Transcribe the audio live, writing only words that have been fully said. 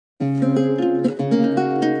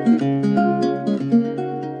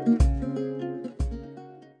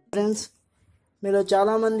Friends, మీరు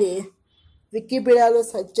చాలామంది వికీపీడియాలో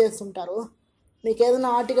search చేస్తుంటారు. మీకు ఏదైనా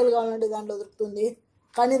ఆర్టికల్ కావాలంటే దాంట్లో దొరుకుతుంది.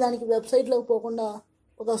 కానీ దానికి వెబ్సైట్లోకి పోకుండా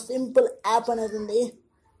ఒక సింపుల్ యాప్ అనేది ఉంది.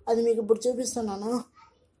 అది మీకు ఇప్పుడు చూపిస్తున్నాను.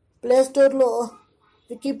 ప్లేస్టోర్లో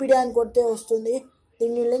వికీపీడియా అని కొడితే వస్తుంది.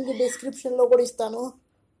 దీని లింక్ డిస్క్రిప్షన్లో కూడా ఇస్తాను.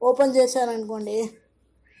 ఓపెన్ చేశారనుకోండి,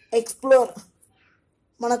 ఎక్స్ప్లోర్,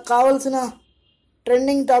 మనకు కావాల్సిన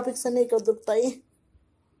ట్రెండింగ్ టాపిక్స్ అన్నీ ఇక్కడ దొరుకుతాయి.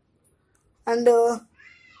 అండ్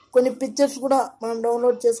కొన్ని పిక్చర్స్ కూడా మనం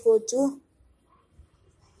డౌన్లోడ్ చేసుకోవచ్చు,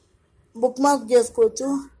 బుక్ మార్క్ చేసుకోవచ్చు,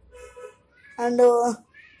 అండ్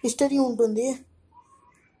హిస్టరీ ఉంటుంది.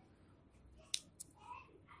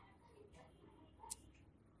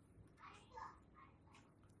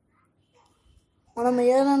 మనం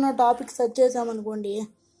ఏదైనా టాపిక్ సెర్చ్ చేసామనుకోండి,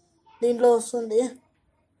 దీంట్లో వస్తుంది.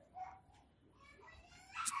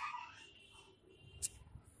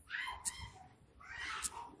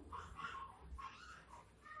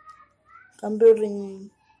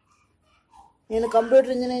 నేను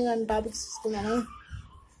కంప్యూటర్ ఇంజనీరింగ్ అనే టాపిక్స్ తీసుకున్నాను.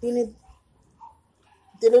 దీన్ని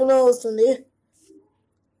తెలుగులో వస్తుంది,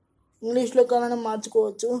 ఇంగ్లీష్లో కావాలని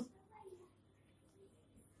మార్చుకోవచ్చు.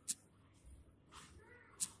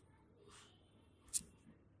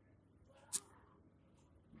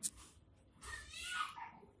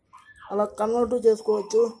 అలా కన్వర్ట్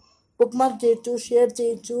చేసుకోవచ్చు, బుక్ మార్క్ చేయొచ్చు, షేర్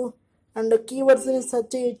చేయొచ్చు, అండ్ కీవర్డ్స్ని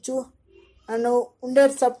సెర్చ్ చేయొచ్చు, అండ్ ఉండే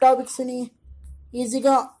సబ్ టాపిక్స్ని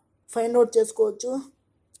ఈజీగా ఫైండ్ అవుట్ చేసుకోవచ్చు.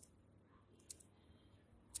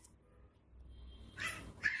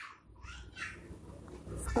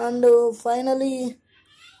 అండ్ ఫైనలీ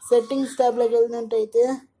సెట్టింగ్స్ ట్యాబ్లోకి వెళ్ళినట్టయితే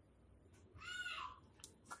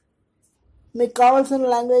మీకు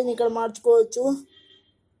కావాల్సిన లాంగ్వేజ్ని ఇక్కడ మార్చుకోవచ్చు.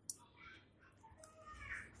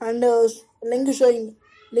 అండ్ లింక్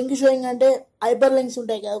షోయింగ్ అంటే హైపర్ లింక్స్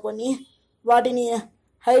ఉంటాయి కదా కొన్ని, వాటిని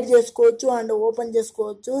హైడ్ చేసుకోవచ్చు అండ్ ఓపెన్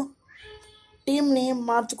చేసుకోవచ్చు. టీమ్ని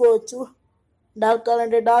మార్చుకోవచ్చు, డార్క్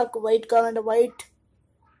కావాలంటే డార్క్, వైట్ కావాలంటే వైట్.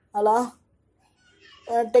 అలా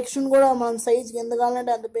టెక్స్ట్ని కూడా మనం సైజ్కి ఎంత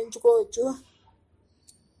కావాలంటే అంత పెంచుకోవచ్చు.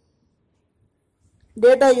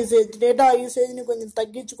 డేటా యూసేజ్ని కొంచెం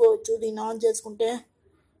తగ్గించుకోవచ్చు దీన్ని ఆన్ చేసుకుంటే.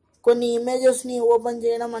 కొన్ని ఇమేజెస్ని ఓపెన్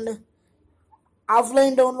చేయడం అండ్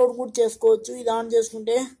ఆఫ్లైన్ డౌన్లోడ్ కూడా చేసుకోవచ్చు ఇది ఆన్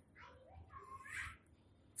చేసుకుంటే.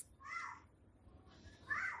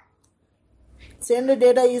 సెండ్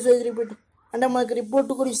డేటా యూసేజ్ రిపీట్ అంటే మనకి రిపోర్ట్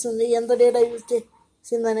కూడా ఇస్తుంది ఎంత డేటా యూజ్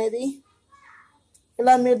చేసింది అనేది.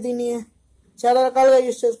 ఇలా మీరు దీన్ని చాలా రకాలుగా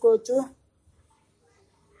యూజ్ చేసుకోవచ్చు.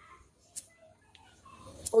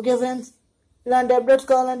 ఓకే ఫ్రెండ్స్, ఇలాంటి అప్డేట్స్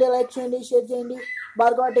కావాలంటే లైక్ చేయండి, షేర్ చేయండి.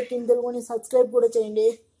 భార్గవ టెక్ ఇన్ తెలుగుని సబ్స్క్రైబ్ కూడా చేయండి.